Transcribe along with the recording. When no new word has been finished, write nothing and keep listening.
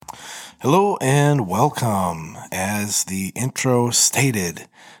Hello and welcome. As the intro stated,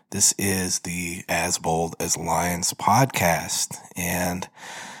 this is the As Bold as Lions podcast, and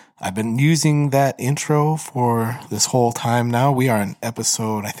I've been using that intro for this whole time now. We are in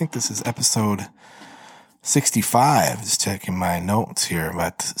episode, I think this is episode 65, just checking my notes here,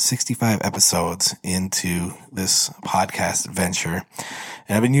 about 65 episodes into this podcast adventure.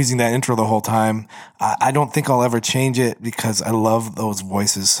 And I've been using that intro the whole time. I don't think I'll ever change it because I love those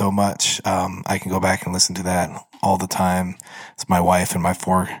voices so much. I can go back and listen to that all the time. It's my wife and my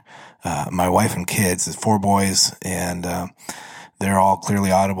wife and kids. It's 4 boys, and they're all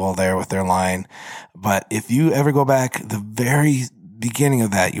clearly audible there with their line. But if you ever go back, the very beginning of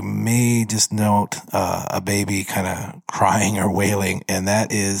that, you may just note a baby kind of crying or wailing, and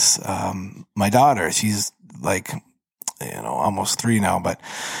that is my daughter. She's like, almost 3 now, but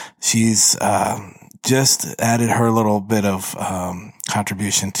she's just added her little bit of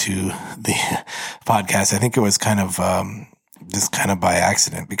contribution to the podcast. I think it was kind of by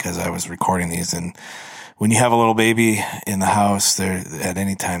accident, because I was recording these, and when you have a little baby in the house, there at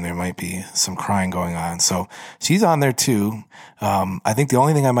any time there might be some crying going on. So she's on there too. I think the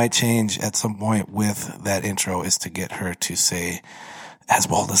only thing I might change at some point with that intro is to get her to say "As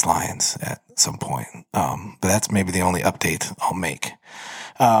Bold as Lions" at some point. But that's maybe the only update I'll make.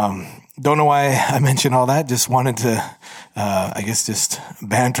 Don't know why I mentioned all that. Just wanted to, just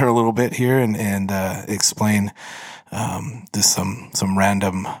banter a little bit here and explain just some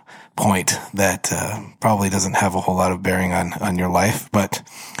random point that probably doesn't have a whole lot of bearing on your life. But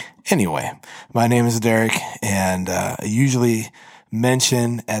anyway, my name is Derek, and I usually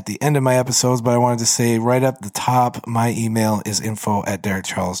mention at the end of my episodes, but I wanted to say right up the top, my email is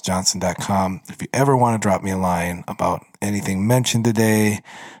info@derekcharlesjohnson.com. If you ever want to drop me a line about anything mentioned today,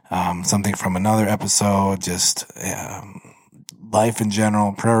 something from another episode, just life in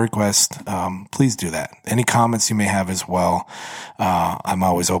general, prayer request, please do that. Any comments you may have as well. I'm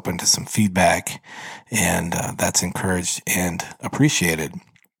always open to some feedback, and that's encouraged and appreciated.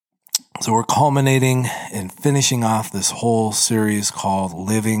 So we're culminating and finishing off this whole series called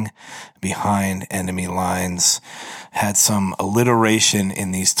Living Behind Enemy Lines. Had some alliteration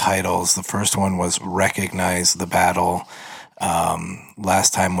in these titles. The first one was Recognize the Battle.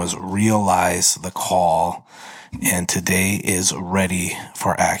 Last time was Realize the Call. And today is Ready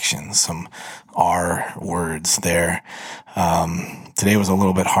for Action. Some R words there. Today was a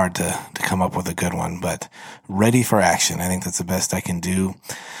little bit hard to come up with a good one, but Ready for Action. I think that's the best I can do.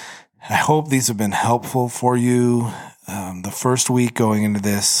 I hope these have been helpful for you. The first week going into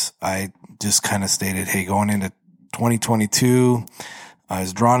this, I just kind of stated, hey, going into 2022, I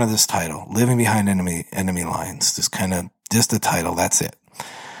was drawn to this title, Living Behind Enemy Lines. Just a title, that's it.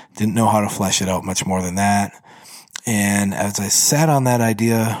 Didn't know how to flesh it out much more than that. And as I sat on that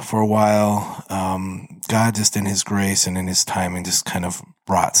idea for a while, God just in His grace and in His timing just kind of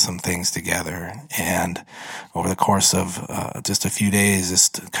brought some things together. And over the course of just a few days,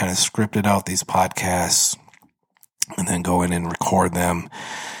 just kind of scripted out these podcasts and then go in and record them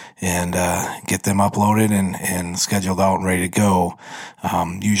and get them uploaded and scheduled out and ready to go.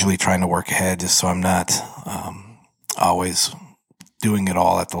 Usually trying to work ahead just so I'm not always doing it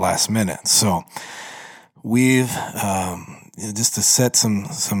all at the last minute. So we've just to set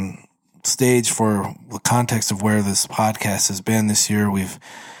some stage for the context of where this podcast has been this year. We've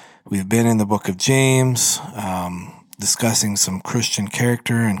been in the book of James, discussing some Christian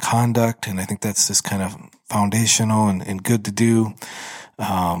character and conduct, and I think that's just kind of foundational and good to do.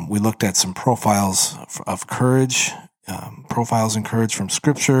 We looked at some profiles of courage, profiles in courage from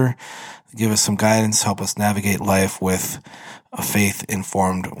Scripture, give us some guidance, help us navigate life with a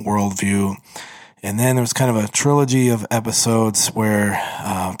faith-informed worldview. And then there was kind of a trilogy of episodes where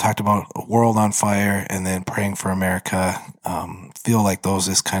talked about a world on fire and then praying for America. Feel like those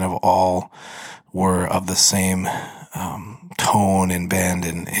just kind of all were of the same tone and bend,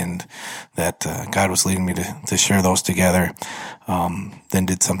 and that God was leading me to share those together. Then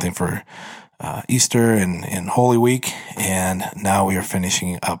did something for Easter and Holy Week, and now we are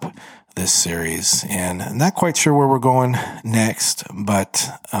finishing up this series. And not quite sure where we're going next, but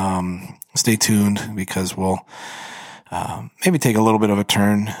stay tuned, because we'll maybe take a little bit of a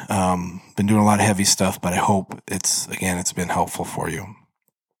turn. Been doing a lot of heavy stuff, but I hope it's been helpful for you,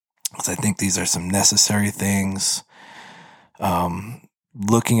 because I think these are some necessary things.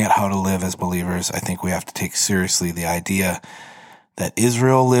 Looking at how to live as believers, I think we have to take seriously the idea that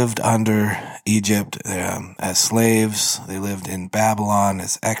Israel lived under Egypt as slaves. They lived in Babylon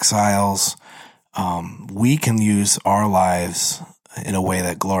as exiles. We can use our lives in a way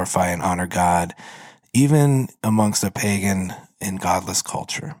that glorify and honor God, even amongst a pagan and godless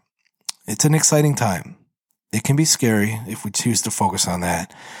culture. It's an exciting time. It can be scary if we choose to focus on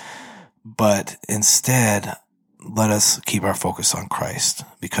that. But instead, let us keep our focus on Christ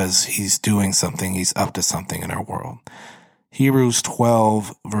because he's doing something. He's up to something in our world. Hebrews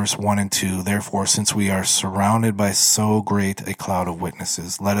 12, verse 1 and 2. Therefore, since we are surrounded by so great a cloud of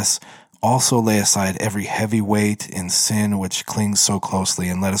witnesses, let us also lay aside every heavy weight and sin which clings so closely,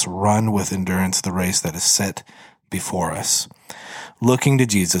 and let us run with endurance the race that is set before us, looking to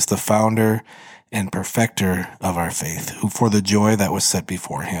Jesus, the founder and perfecter of our faith, who for the joy that was set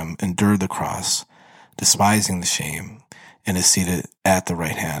before him endured the cross, despising the shame, and is seated at the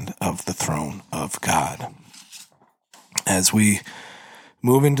right hand of the throne of God. As we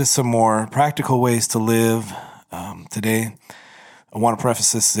move into some more practical ways to live today, I want to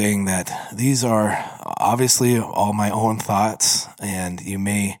preface this saying that these are obviously all my own thoughts, and you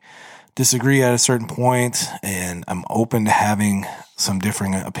may disagree at a certain point, and I'm open to having some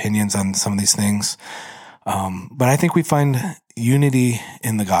differing opinions on some of these things. But I think we find unity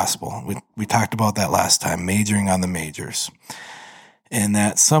in the gospel. We talked about that last time, majoring on the majors. And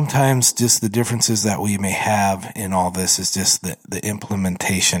that sometimes just the differences that we may have in all this is just the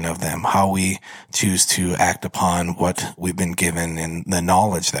implementation of them, how we choose to act upon what we've been given and the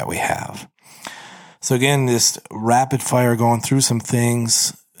knowledge that we have. So again, just rapid fire going through some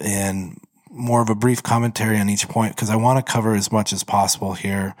things and more of a brief commentary on each point because I want to cover as much as possible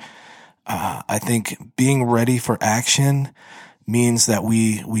here. I think being ready for action means that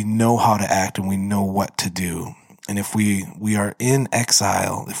we know how to act and we know what to do. And if we are in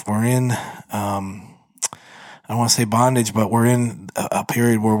exile, if we're in, I don't want to say bondage, but we're in a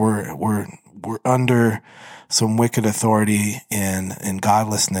period where we're under some wicked authority and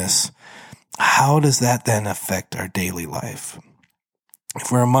godlessness, how does that then affect our daily life? If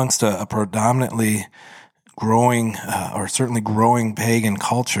we're amongst a predominantly growing, or certainly growing pagan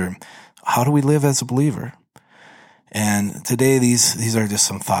culture, how do we live as a believer? And today, these are just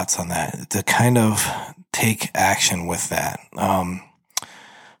some thoughts on that, to kind of take action with that.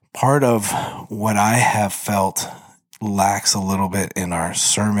 Part of what I have felt lacks a little bit in our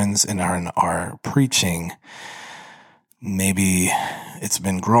sermons, in our preaching, maybe it's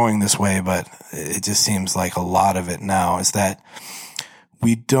been growing this way, but it just seems like a lot of it now, is that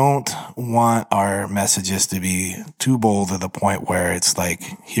we don't want our messages to be too bold to the point where it's like,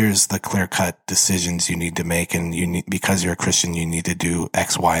 here's the clear-cut decisions you need to make, and because you're a Christian, you need to do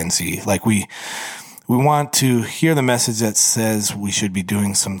X, Y, and Z. Like we want to hear the message that says we should be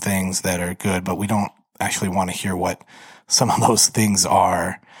doing some things that are good, but we don't actually want to hear what some of those things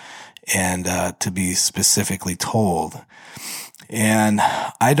are and to be specifically told. And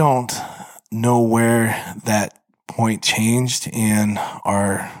I don't know where that point changed in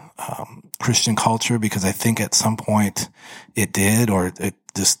our Christian culture, because I think at some point it did, or it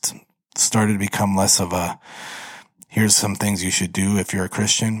just started to become less of a, here's some things you should do if you're a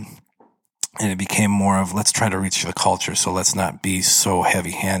Christian. And it became more of, let's try to reach the culture, so let's not be so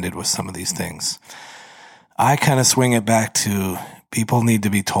heavy-handed with some of these things. I kind of swing it back to people need to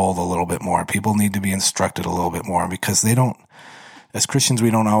be told a little bit more. People need to be instructed a little bit more, because as Christians,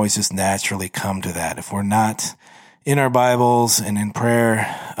 we don't always just naturally come to that. If we're not in our Bibles and in prayer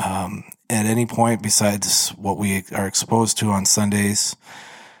at any point besides what we are exposed to on Sundays,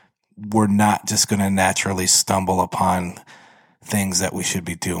 we're not just going to naturally stumble upon things that we should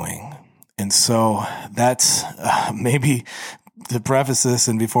be doing. And so that's maybe to preface this,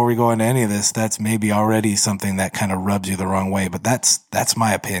 and before we go into any of this, that's maybe already something that kind of rubs you the wrong way. But that's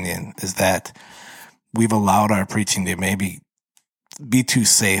my opinion, is that we've allowed our preaching to maybe be too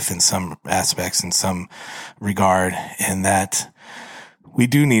safe in some aspects, in some regard, and that we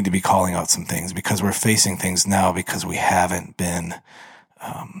do need to be calling out some things, because we're facing things now because we haven't been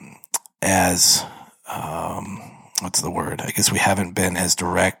we haven't been as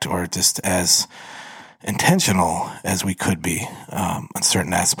direct or just as intentional as we could be on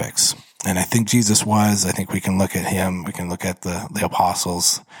certain aspects. And I think Jesus was. I think we can look at him. We can look at the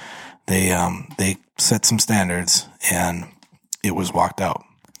apostles. They set some standards, and it was walked out.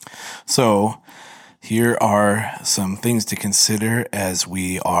 So here are some things to consider as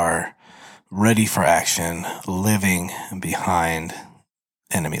we are ready for action, living behind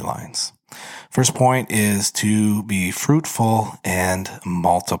enemy lines. First point is to be fruitful and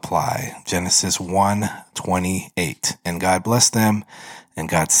multiply. Genesis 1:28. And God blessed them, and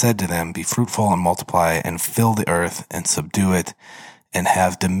God said to them, be fruitful and multiply, and fill the earth and subdue it, and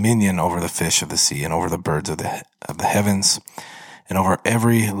have dominion over the fish of the sea, and over the birds of the heavens, and over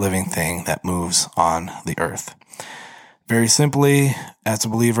every living thing that moves on the earth. Very simply, as a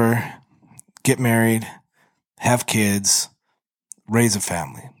believer, get married, have kids, raise a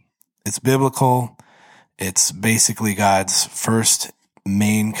family. It's biblical. It's basically God's first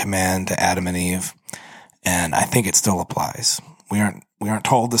main command to Adam and Eve. And I think it still applies. We aren't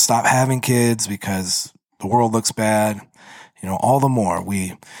told to stop having kids because the world looks bad. All the more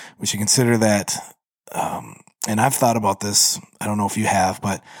we should consider that. And I've thought about this. I don't know if you have,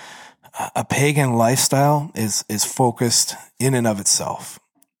 but a pagan lifestyle is focused in and of itself.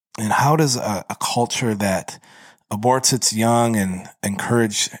 And how does a culture that aborts its young and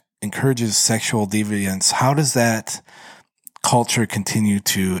encourages sexual deviance, how does that culture continue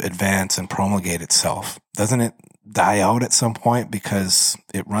to advance and promulgate itself? Doesn't it die out at some point because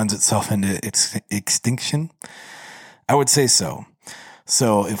it runs itself into extinction? I would say so.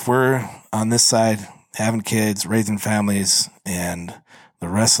 So if we're on this side having kids, raising families, and the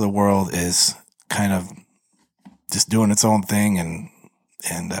rest of the world is kind of just doing its own thing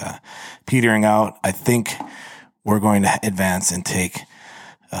and petering out, I think we're going to advance and take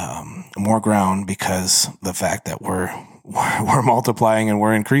more ground because the fact that we're multiplying and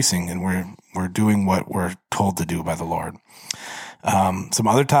we're increasing and we're doing what we're told to do by the Lord. Some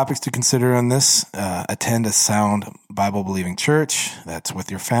other topics to consider on this: attend a sound Bible-believing church that's with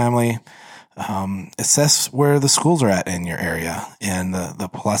your family. Assess where the schools are at in your area and the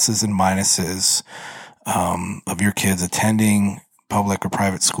pluses and minuses of your kids attending public or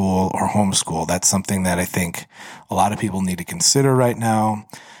private school or homeschool. That's something that I think a lot of people need to consider right now,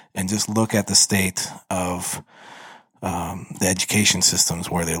 and just look at the state of the education systems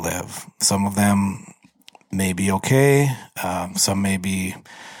where they live. Some of them may be okay. Some may be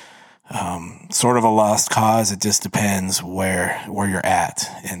sort of a lost cause. It just depends where you're at.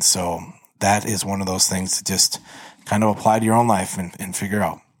 And so that is one of those things to just kind of apply to your own life and figure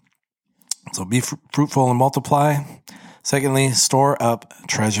out. So be fruitful and multiply. Secondly, store up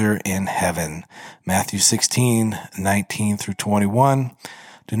treasure in heaven. Matthew 16:19 through 21.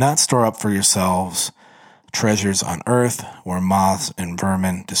 Do not store up for yourselves treasures on earth, where moths and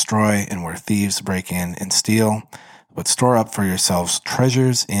vermin destroy and where thieves break in and steal. But store up for yourselves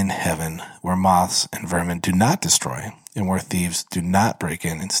treasures in heaven, where moths and vermin do not destroy and where thieves do not break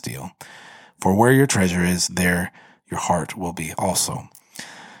in and steal. For where your treasure is, there your heart will be also.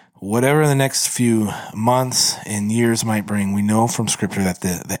 Whatever the next few months and years might bring, we know from Scripture that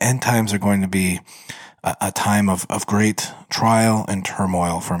the end times are going to be a time of great trial and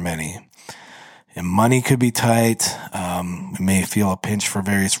turmoil for many. And money could be tight. We may feel a pinch for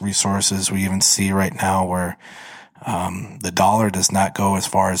various resources. We even see right now where the dollar does not go as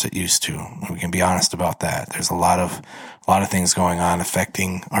far as it used to. We can be honest about that. There's a lot of things going on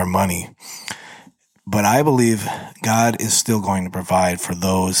affecting our money. But I believe God is still going to provide for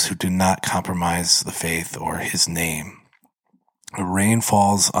those who do not compromise the faith or his name. The rain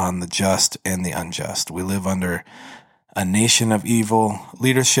falls on the just and the unjust. We live under a nation of evil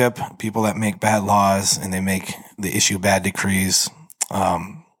leadership, people that make bad laws and they issue bad decrees.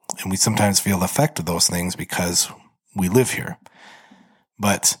 And we sometimes feel the effect of those things because we live here.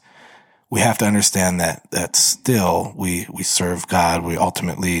 But we have to understand that still we serve God. We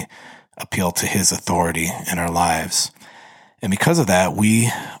ultimately appeal to his authority in our lives. And because of that, we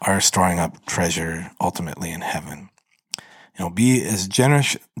are storing up treasure ultimately in heaven. Be as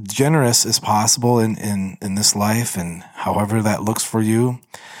generous as possible in this life, and however that looks for you.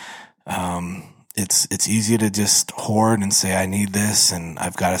 It's easy to just hoard and say, I need this and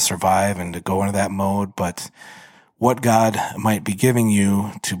I've got to survive, and to go into that mode. But what God might be giving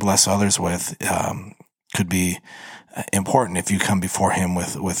you to bless others with could be important if you come before him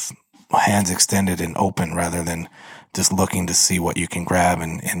with hands extended and open, rather than just looking to see what you can grab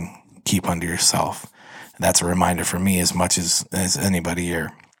and keep under yourself. That's a reminder for me as much as anybody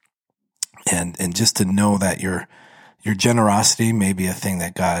here. And just to know that your generosity may be a thing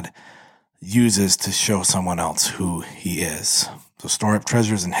that God uses to show someone else who he is. So store up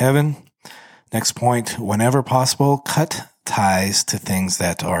treasures in heaven. Next point, whenever possible, cut ties to things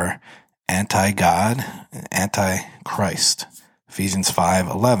that are anti-God, anti-Christ. Ephesians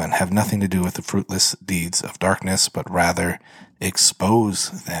 5:11, have nothing to do with the fruitless deeds of darkness, but rather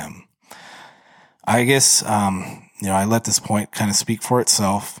expose them. I guess, I let this point kind of speak for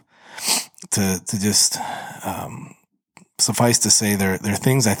itself. To just suffice to say, there are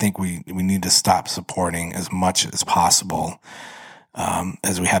things I think we need to stop supporting as much as possible,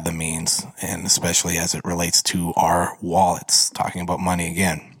 as we have the means, and especially as it relates to our wallets, talking about money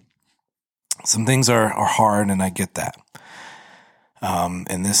again. Some things are hard, and I get that.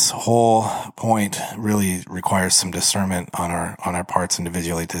 And this whole point really requires some discernment on our parts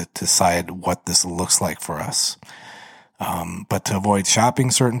individually to decide what this looks like for us. But to avoid shopping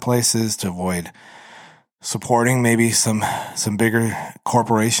certain places, to avoid supporting maybe some bigger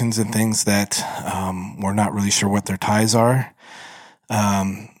corporations and things that we're not really sure what their ties are.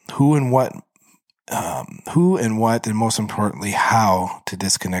 Who and what, and most importantly, how to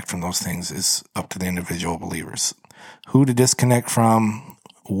disconnect from those things is up to the individual believers. Who to disconnect from,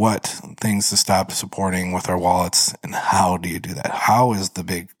 what things to stop supporting with our wallets, and how do you do that? How is the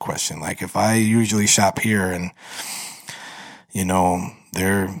big question. Like if I usually shop here and,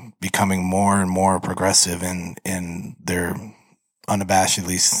 they're becoming more and more progressive and they're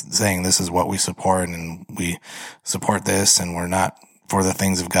unabashedly saying this is what we support and we support this and we're not for the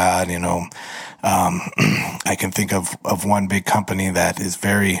things of God, I can think of one big company that is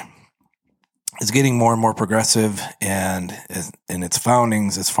getting more and more progressive and in its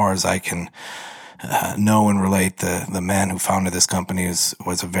foundings, as far as I can know and relate, the man who founded this company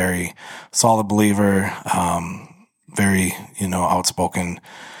was a very solid believer, very, outspoken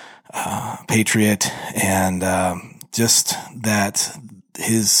patriot, and just that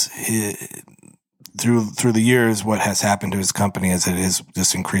his through the years, what has happened to his company is it has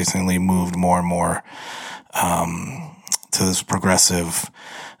just increasingly moved more and more to this progressive,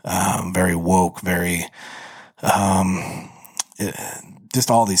 very woke, very just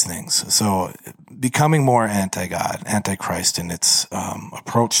all these things. So becoming more anti-God, anti-Christ in its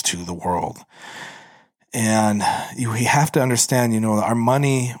approach to the world. And we have to understand, our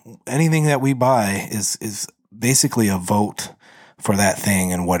money, anything that we buy is basically a vote for that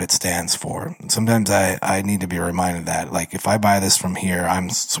thing and what it stands for. Sometimes I need to be reminded that, like, if I buy this from here, I'm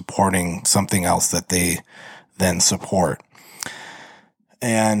supporting something else that they then support.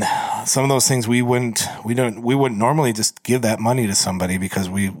 And some of those things we wouldn't normally just give that money to somebody because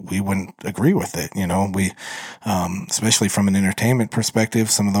we wouldn't agree with it. Especially from an entertainment perspective,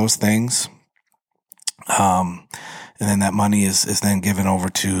 some of those things. And then that money is then given over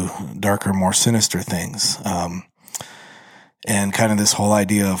to darker, more sinister things. And kind of this whole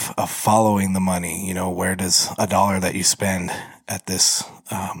idea of following the money, where does $1 that you spend at this,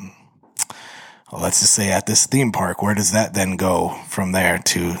 let's just say at this theme park, where does that then go from there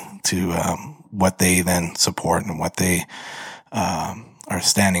to what they then support and what they, are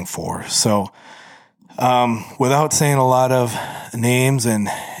standing for. So, without saying a lot of names and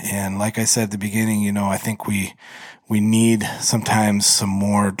like I said at the beginning, I think we need sometimes some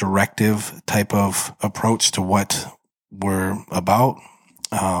more directive type of approach to what we're about,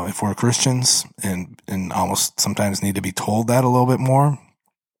 if we're Christians, and almost sometimes need to be told that a little bit more,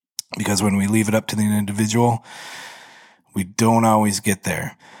 because when we leave it up to the individual, we don't always get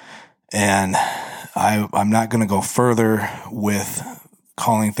there. And I'm not going to go further with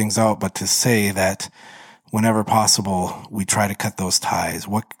calling things out, but to say that whenever possible, we try to cut those ties.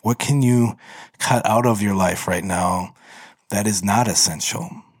 What can you cut out of your life right now that is not essential?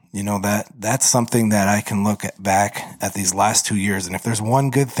 That's something that I can look back at these last 2 years. And if there's one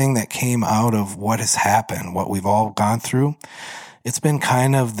good thing that came out of what has happened, what we've all gone through, it's been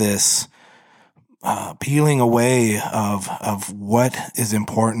kind of this peeling away of what is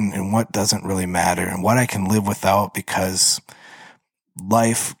important and what doesn't really matter and what I can live without because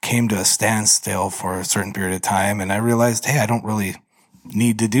life came to a standstill for a certain period of time. And I realized, hey, I don't really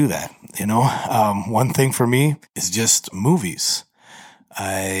need to do that. One thing for me is just movies.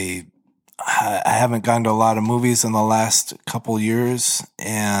 I haven't gone to a lot of movies in the last couple years,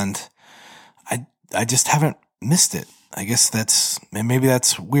 and I just haven't missed it. I guess maybe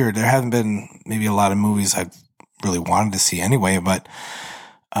that's weird. There haven't been maybe a lot of movies I've really wanted to see anyway, but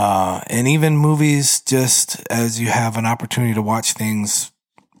and even movies, just as you have an opportunity to watch things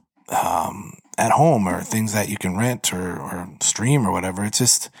at home or things that you can rent or stream or whatever, it's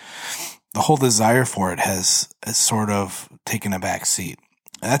just the whole desire for it has sort of taken a back seat.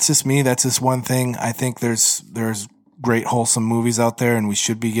 That's just me. That's just one thing. I think there's great wholesome movies out there, and we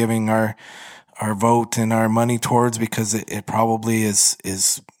should be giving our vote and our money towards, because it probably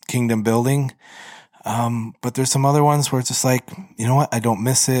is kingdom building. But there's some other ones where it's just like, you know what? I don't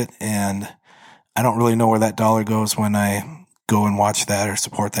miss it, and I don't really know where that dollar goes when I go and watch that or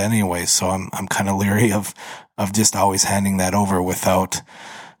support that anyway. So I'm kind of leery of just always handing that over without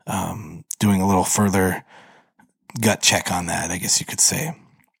doing a little further gut check on that, I guess you could say.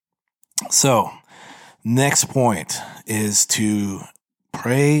 So, next point is to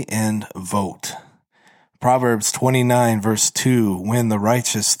pray and vote. Proverbs 29 verse 2, when the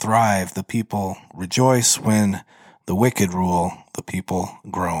righteous thrive, the people rejoice. When the wicked rule, the people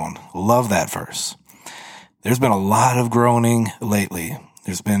groan. Love that verse. There's been a lot of groaning lately.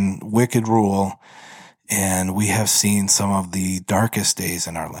 There's been wicked rule, and we have seen some of the darkest days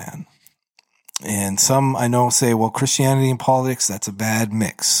in our land. And some I know say, well, Christianity and politics, that's a bad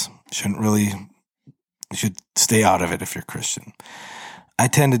mix. Shouldn't really should stay out of it if you're Christian. I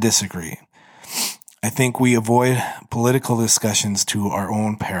tend to disagree. I think we avoid political discussions to our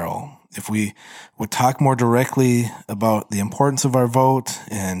own peril. If we would talk more directly about the importance of our vote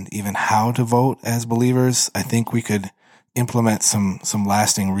and even how to vote as believers, I think we could implement some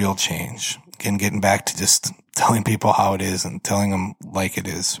lasting real change. Again, getting back to just telling people how it is and telling them like it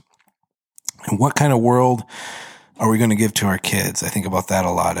is. And what kind of world are we going to give to our kids? I think about that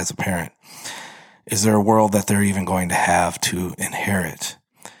a lot as a parent. Is there a world that they're even going to have to inherit?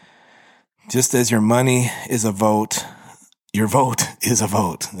 Just as your money is a vote, your vote is a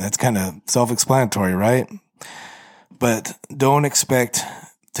vote. That's kind of self-explanatory, right? But don't expect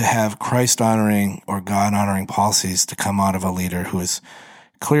to have Christ-honoring or God-honoring policies to come out of a leader who is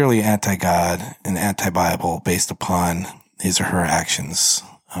clearly anti-God and anti-Bible based upon his or her actions.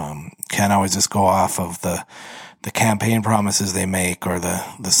 Can't always just go off of the campaign promises they make or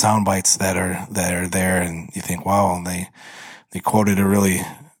the sound bites that are there, and you think, wow, they quoted a really,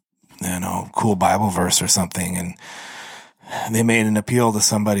 cool Bible verse or something, and they made an appeal to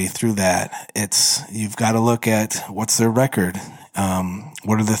somebody through that. You've got to look at what's their record.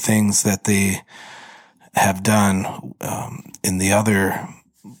 What are the things that they have done in the other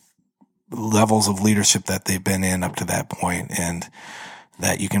levels of leadership that they've been in up to that point, and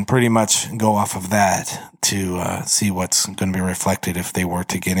that you can pretty much go off of that to see what's going to be reflected if they were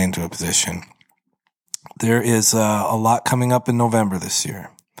to get into a position. There is a lot coming up in November this year,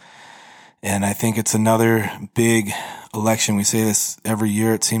 and I think it's another big election. We say this every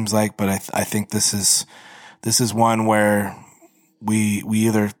year, it seems like, but I think this is one where we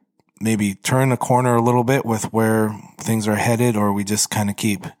either maybe turn a corner a little bit with where things are headed, or we just kind of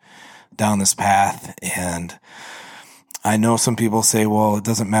keep down this path. And I know some people say, well, it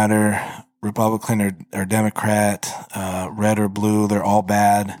doesn't matter, Republican or Democrat, red or blue, they're all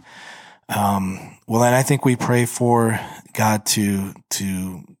bad. Well, then I think we pray for God to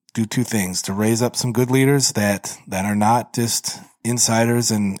do two things: to raise up some good leaders that are not just insiders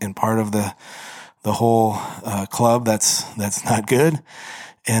and part of the whole club that's not good,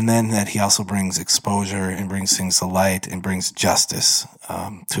 and then that he also brings exposure and brings things to light and brings justice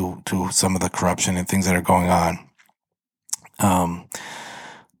to some of the corruption and things that are going on.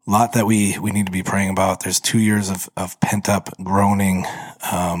 Lot that we need to be praying about. There's 2 years of pent up groaning,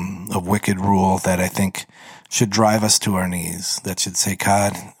 of wicked rule that I think should drive us to our knees. That should say,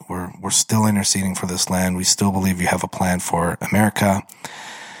 God, we're still interceding for this land. We still believe you have a plan for America.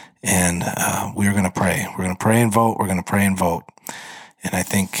 And, we're going to pray. We're going to pray and vote. We're going to pray and vote. And I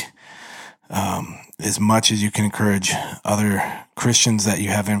think, as much as you can encourage other Christians that you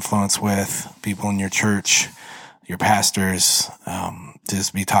have influence with, people in your church, your pastors,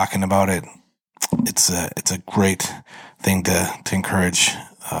 just be talking about it. It's a great thing to encourage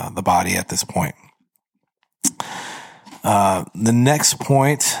the body at this point. The next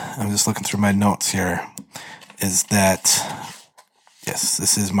point, I'm just looking through my notes here, is that, yes,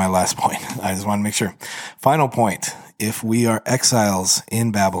 this is my last point. I just want to make sure. Final point: if we are exiles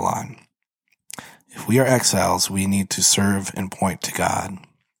in Babylon, we need to serve and point to God.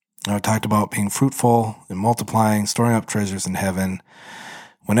 I talked about being fruitful and multiplying, storing up treasures in heaven.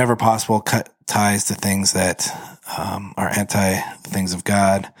 Whenever possible, cut ties to things that are anti things of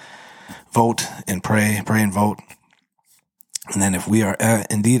God. Vote and pray and vote. And then if we are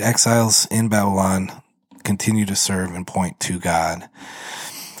indeed exiles in Babylon, continue to serve and point to God.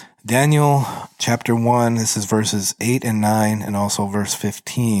 Daniel chapter 1, this is verses 8 and 9, and also verse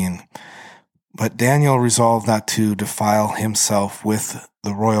 15. But Daniel resolved not to defile himself with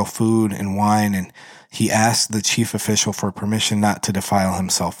the royal food and wine, and he asked the chief official for permission not to defile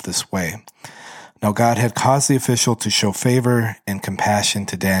himself this way. Now God had caused the official to show favor and compassion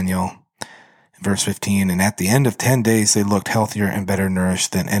to Daniel. Verse 15, and at the end of 10 days they looked healthier and better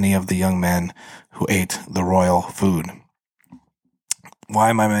nourished than any of the young men who ate the royal food. Why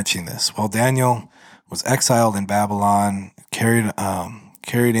am I mentioning this? Well, Daniel was exiled in Babylon, carried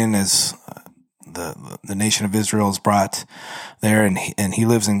in as the nation of Israel is brought there, and he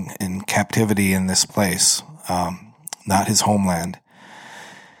lives in captivity in this place, not his homeland.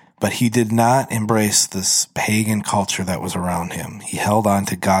 But he did not embrace this pagan culture that was around him. He held on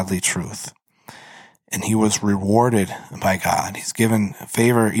to godly truth, and he was rewarded by God. He's given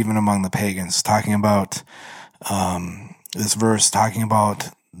favor even among the pagans. Talking about this verse, talking about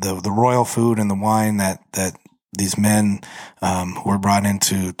the royal food and the wine that these men who were brought in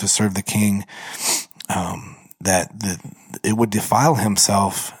to serve the king, that it would defile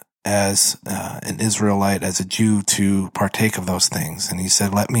himself as an Israelite, as a Jew, to partake of those things. And he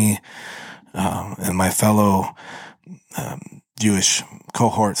said, let me and my fellow Jewish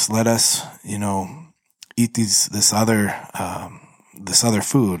cohorts, let us, eat this other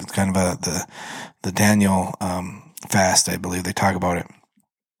food. It's kind of the Daniel fast, I believe they talk about it.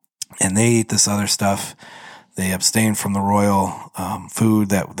 And they eat this other stuff. They abstain from the royal food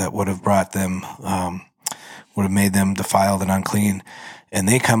that would have brought them, would have made them defiled and unclean. And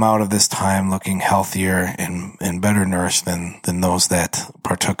they come out of this time looking healthier and better nourished than those that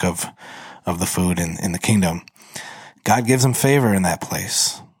partook of the food in the kingdom. God gives them favor in that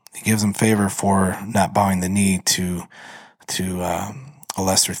place. He gives them favor for not bowing the knee to a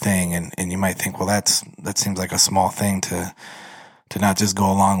lesser thing. And you might think, well, that seems like a small thing to not just go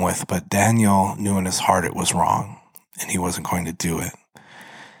along with. But Daniel knew in his heart it was wrong, and he wasn't going to do it.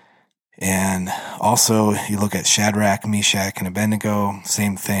 And also, you look at Shadrach, Meshach, and Abednego,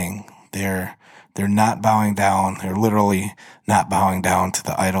 same thing. They're not bowing down. They're literally not bowing down to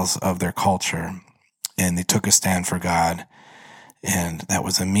the idols of their culture. And they took a stand for God. And that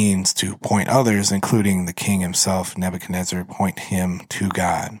was a means to point others, including the king himself, Nebuchadnezzar, point him to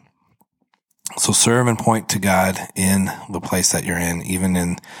God. So serve and point to God in the place that you're in, even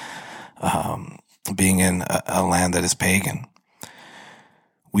in being in a land that is pagan.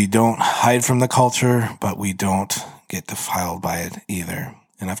 We don't hide from the culture, but we don't get defiled by it either.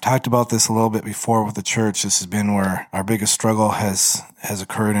 And I've talked about this a little bit before with the church. This has been where our biggest struggle has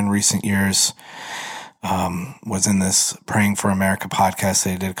occurred in recent years. Was in this Praying for America podcast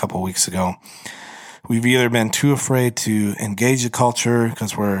that I did a couple of weeks ago. We've either been too afraid to engage the culture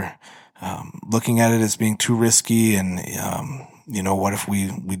because we're looking at it as being too risky, and what if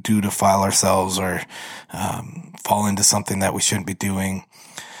we do defile ourselves or fall into something that we shouldn't be doing?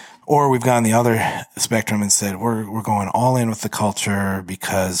 Or we've gone the other spectrum and said we're going all in with the culture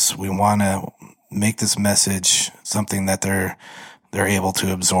because we want to make this message something that they're able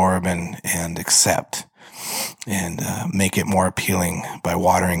to absorb and accept, and make it more appealing by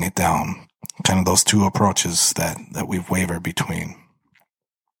watering it down. Kind of those two approaches that we've wavered between.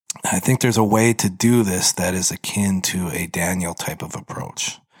 I think there's a way to do this that is akin to a Daniel type of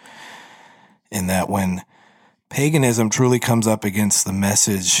approach, in that when paganism truly comes up against the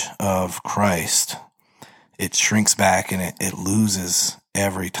message of Christ, it shrinks back and it loses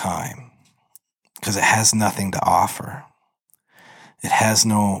every time because it has nothing to offer. It has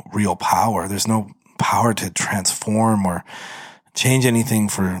no real power. There's no power to transform or change anything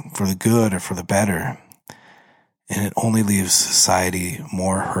for the good or for the better. And it only leaves society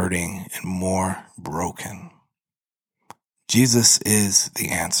more hurting and more broken. Jesus is the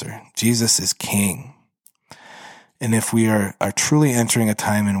answer. Jesus is King. And if we are truly entering a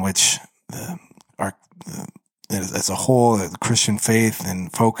time in which as a whole, the Christian faith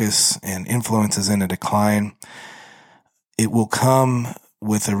and focus and influence is in a decline, it will come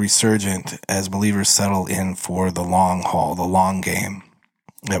with a resurgent as believers settle in for the long haul, the long game,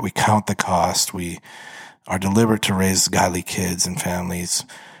 that we count the cost, we are deliberate to raise godly kids and families,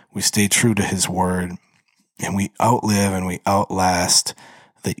 we stay true to his word, and we outlive and we outlast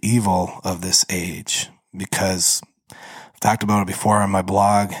the evil of this age. Because I've talked about it before on my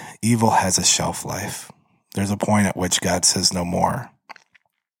blog, evil has a shelf life. There's a point at which God says no more.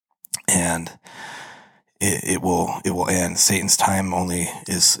 And it will end. Satan's time only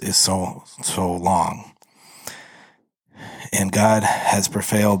is so long. And God has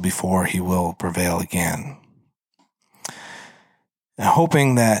prevailed before he will prevail again. And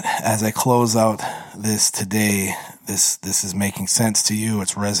hoping that as I close out this today, this is making sense to you,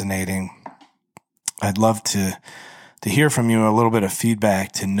 it's resonating. I'd love to hear from you a little bit of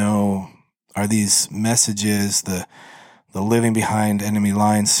feedback, to know, are these messages, the Living Behind Enemy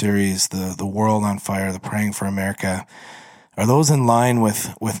Lines series, the World on Fire, the Praying for America, are those in line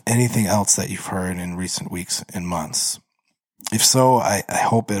with anything else that you've heard in recent weeks and months? If so, I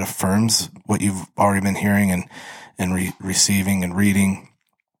hope it affirms what you've already been hearing and receiving and reading.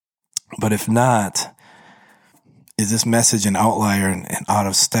 But if not, is this message an outlier and out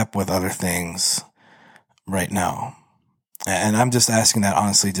of step with other things right now? And I'm just asking that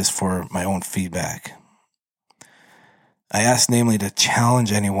honestly just for my own feedback. I ask namely to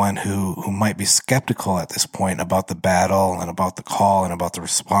challenge anyone who might be skeptical at this point about the battle and about the call and about the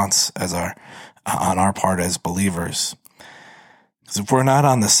response on our part as believers. Because if we're not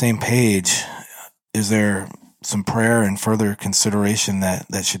on the same page, is there some prayer and further consideration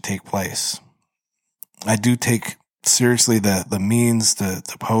that should take place? I do take seriously the means to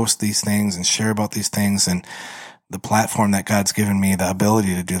post these things and share about these things, and the platform that God's given me, the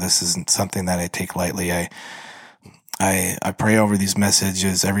ability to do this, isn't something that I take lightly. I pray over these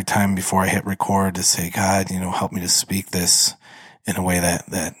messages every time before I hit record to say, God, help me to speak this in a way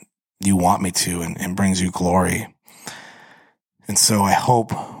that you want me to and brings you glory. And so I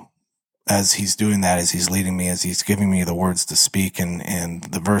hope as he's doing that, as he's leading me, as he's giving me the words to speak and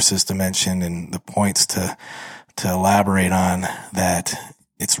the verses to mention and the points to elaborate on, that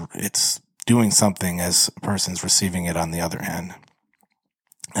it's doing something as a person's receiving it on the other end.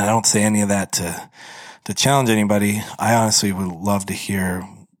 And I don't say any of that to challenge anybody. I honestly would love to hear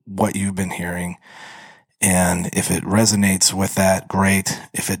what you've been hearing. And if it resonates with that, great.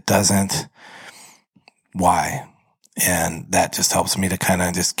 If it doesn't, why? And that just helps me to kind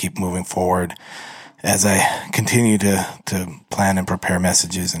of just keep moving forward as I continue to plan and prepare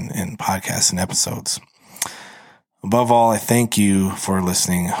messages and podcasts and episodes. Above all, I thank you for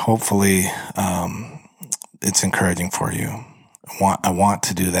listening. Hopefully, it's encouraging for you. I want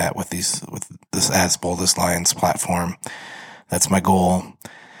to do that with this As Bold as Lions platform. That's my goal.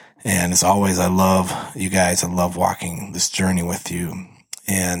 And as always, I love you guys. I love walking this journey with you.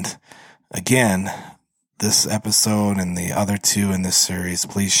 And again, this episode and the other two in this series,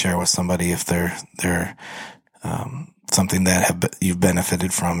 please share with somebody if they're something that you've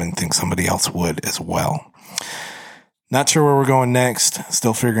benefited from and think somebody else would as well. Not sure where we're going next.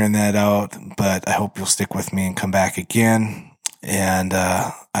 Still figuring that out, but I hope you'll stick with me and come back again. And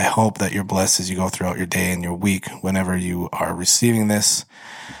I hope that you're blessed as you go throughout your day and your week whenever you are receiving this.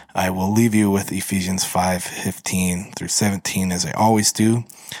 I will leave you with Ephesians 5:15 through 17, as I always do.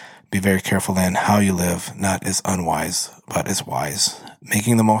 Be very careful then how you live, not as unwise, but as wise,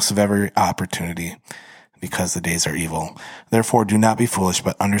 making the most of every opportunity, because the days are evil. Therefore, do not be foolish,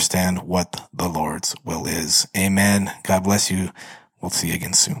 but understand what the Lord's will is. Amen. God bless you. We'll see you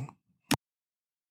again soon.